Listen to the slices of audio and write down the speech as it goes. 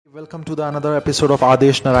Welcome to the another episode of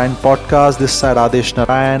Adesh Narayan podcast. This side Adesh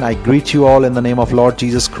Narayan. I greet you all in the name of Lord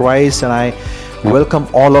Jesus Christ and I welcome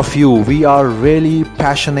all of you. We are really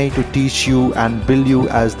passionate to teach you and build you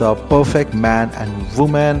as the perfect man and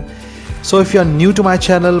woman. So if you are new to my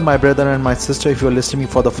channel, my brother and my sister, if you are listening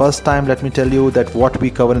for the first time, let me tell you that what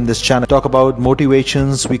we cover in this channel. We talk about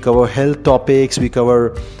motivations, we cover health topics, we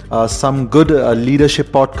cover some good leadership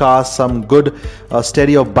podcasts, some good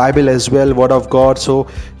study of Bible as well, Word of God. So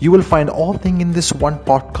you will find all things in this one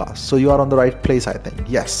podcast. So you are on the right place, I think.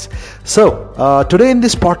 Yes. So today in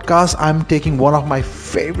this podcast, I'm taking one of my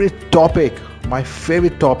favorite topic.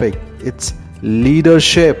 It's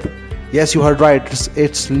leadership. Yes, you heard right.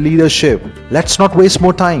 It's leadership. Let's not waste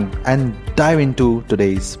more time and dive into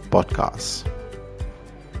today's podcast.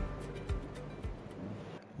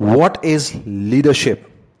 What is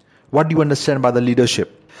leadership? What do you understand by the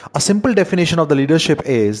leadership? A simple definition of the leadership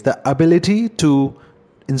is the ability to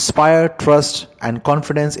inspire trust and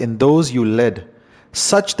confidence in those you lead,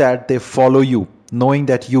 such that they follow you, knowing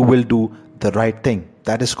that you will do the right thing.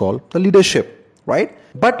 That is called the leadership, right?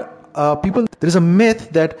 But there is a myth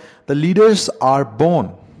that the leaders are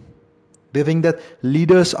born. They think that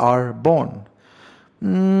leaders are born.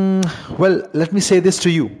 Well, let me say this to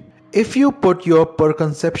you. If you put your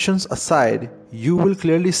preconceptions aside, you will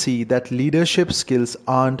clearly see that leadership skills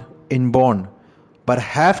aren't inborn, but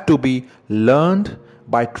have to be learned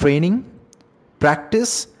by training,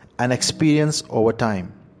 practice, and experience over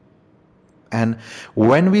time. And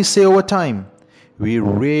when we say over time, we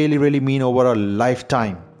really mean over a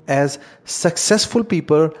lifetime. As successful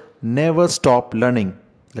people never stop learning.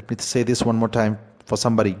 Let me say this one more time for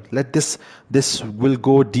somebody. This will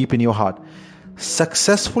go deep in your heart.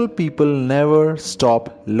 Successful people never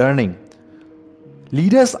stop learning.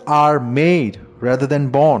 Leaders are made rather than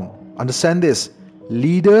born. Understand this.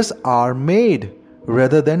 Leaders are made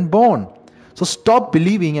rather than born. So stop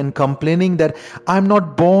believing and complaining that I'm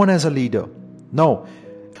not born as a leader. No.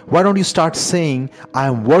 Why don't you start saying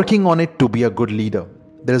I'm working on it to be a good leader?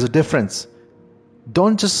 There is a difference.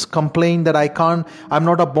 Don't just complain that I'm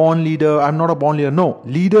not a born leader. No,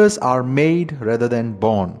 leaders are made rather than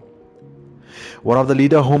born. One of the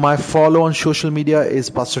leaders whom I follow on social media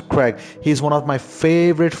is Pastor Craig. He's one of my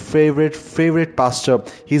favorite pastor.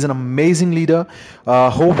 He's an amazing leader.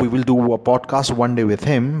 Hope we will do a podcast one day with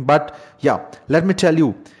him. But yeah, let me tell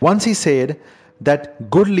you, once he said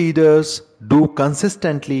that good leaders do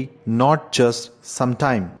consistently, not just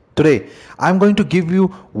sometime. Today, I'm going to give you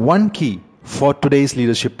one key for today's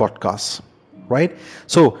leadership podcast, right?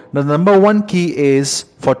 So the number one key is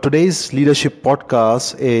for today's leadership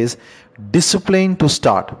podcast is discipline to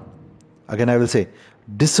start. Again, I will say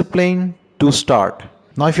discipline to start.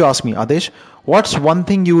 Now, if you ask me, Adesh, what's one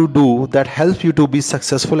thing you do that helps you to be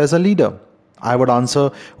successful as a leader? I would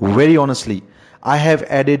answer very honestly. I have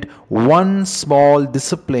added one small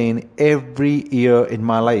discipline every year in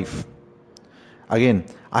my life. Again,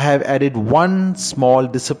 I have added one small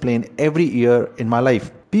discipline every year in my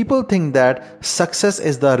life. People think that success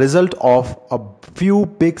is the result of a few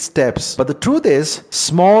big steps. But the truth is,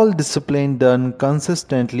 small discipline done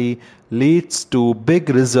consistently leads to big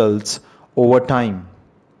results over time.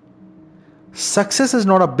 Success is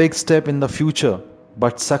not a big step in the future,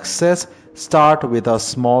 but success starts with a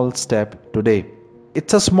small step today.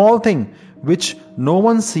 It's a small thing which no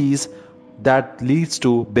one sees that leads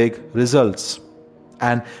to big results.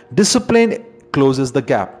 And discipline closes the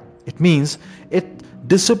gap. It means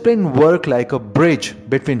discipline work like a bridge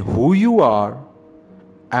between who you are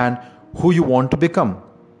and who you want to become.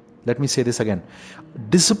 Let me say this again.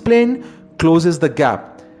 Discipline closes the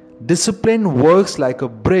gap. Discipline works like a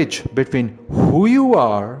bridge between who you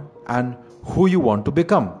are and who you want to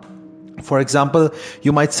become. For example,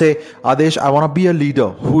 you might say, Adesh, I want to be a leader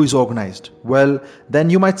who is organized. Well, then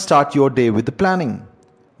you might start your day with the planning.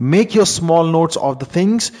 Make your small notes of the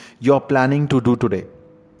things you're planning to do today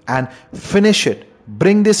and finish it.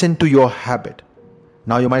 Bring this into your habit.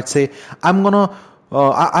 Now you might say, I'm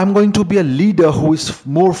going to be a leader who is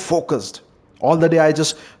more focused. All the day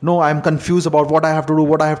I'm confused about what I have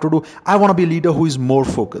to do. I want to be a leader who is more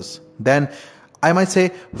focused. Then I might say,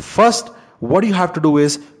 first, what you have to do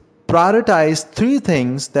is prioritize 3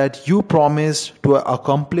 things that you promised to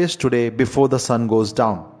accomplish today before the sun goes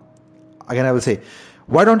down. Again, I will say,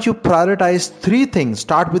 why don't you prioritize 3 things?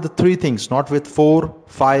 Start with the 3 things, not with 4,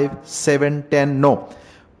 5, 7, 10. No.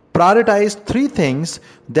 Prioritize 3 things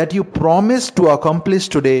that you promised to accomplish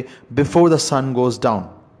today before the sun goes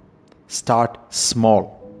down. Start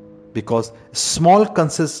small. Because small,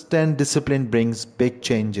 consistent discipline brings big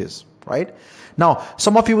changes, right? Now,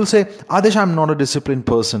 some of you will say, Adesh, I'm not a disciplined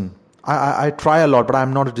person. I try a lot, but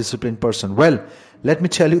I'm not a disciplined person. Well, let me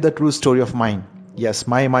tell you the true story of mine. Yes,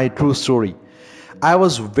 my true story. I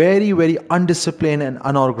was very, very undisciplined and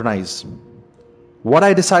unorganized. What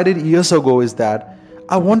I decided years ago is that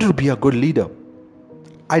I wanted to be a good leader.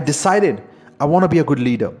 I decided I want to be a good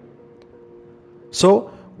leader.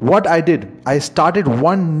 So what I did, I started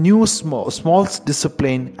one new small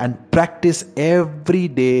discipline and practice every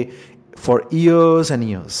day for years and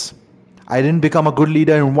years. I didn't become a good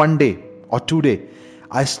leader in one day or 2 days.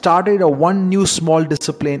 I started a one new small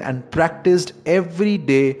discipline and practiced every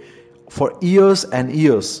day for years and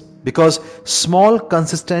years, because small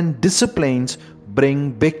consistent disciplines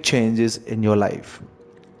bring big changes in your life.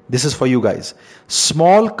 This is for you guys.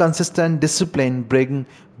 Small consistent discipline bring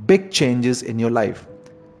big changes in your life.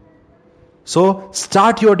 So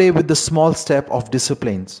start your day with the small step of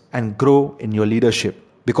disciplines and grow in your leadership.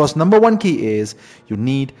 Because number one key is you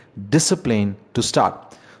need discipline to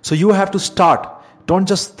start. So you have to start. Don't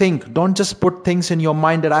just think. Don't just put things in your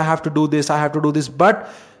mind that I have to do this, but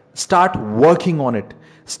start working on it.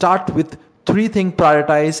 Start with 3 things,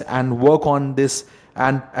 prioritize and work on this,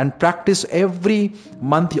 and practice every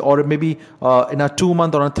month, or maybe in a 2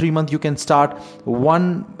 month or a 3 month, you can start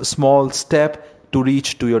one small step to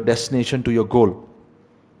reach to your destination, to your goal.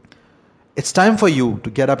 It's time for you to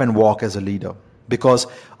get up and walk as a leader, because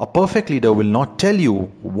a perfect leader will not tell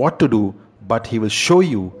you what to do, but he will show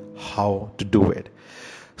you how to do it.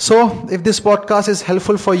 So if this podcast is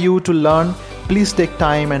helpful for you to learn, please take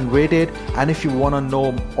time and rate it. And if you want to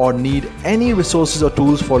know or need any resources or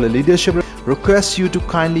tools for the leadership, request you to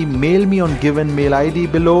kindly mail me on given mail ID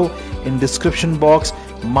below in description box.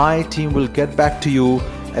 My team will get back to you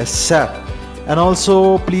ASAP. And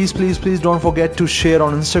also please don't forget to share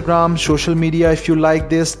on Instagram, social media. If you like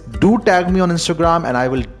this, do tag me on Instagram and I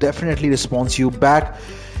will definitely respond to you back.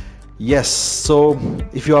 Yes, so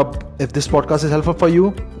if this podcast is helpful for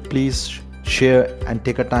you, please share and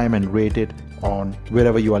take a time and rate it on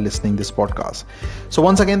wherever you are listening this podcast. So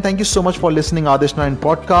once again, thank you so much for listening Adesh Narayan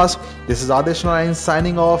podcast. This is Adesh Narayan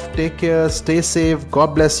signing off. Take care, stay safe,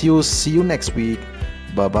 God bless you. See you next week.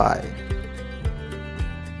 Bye bye.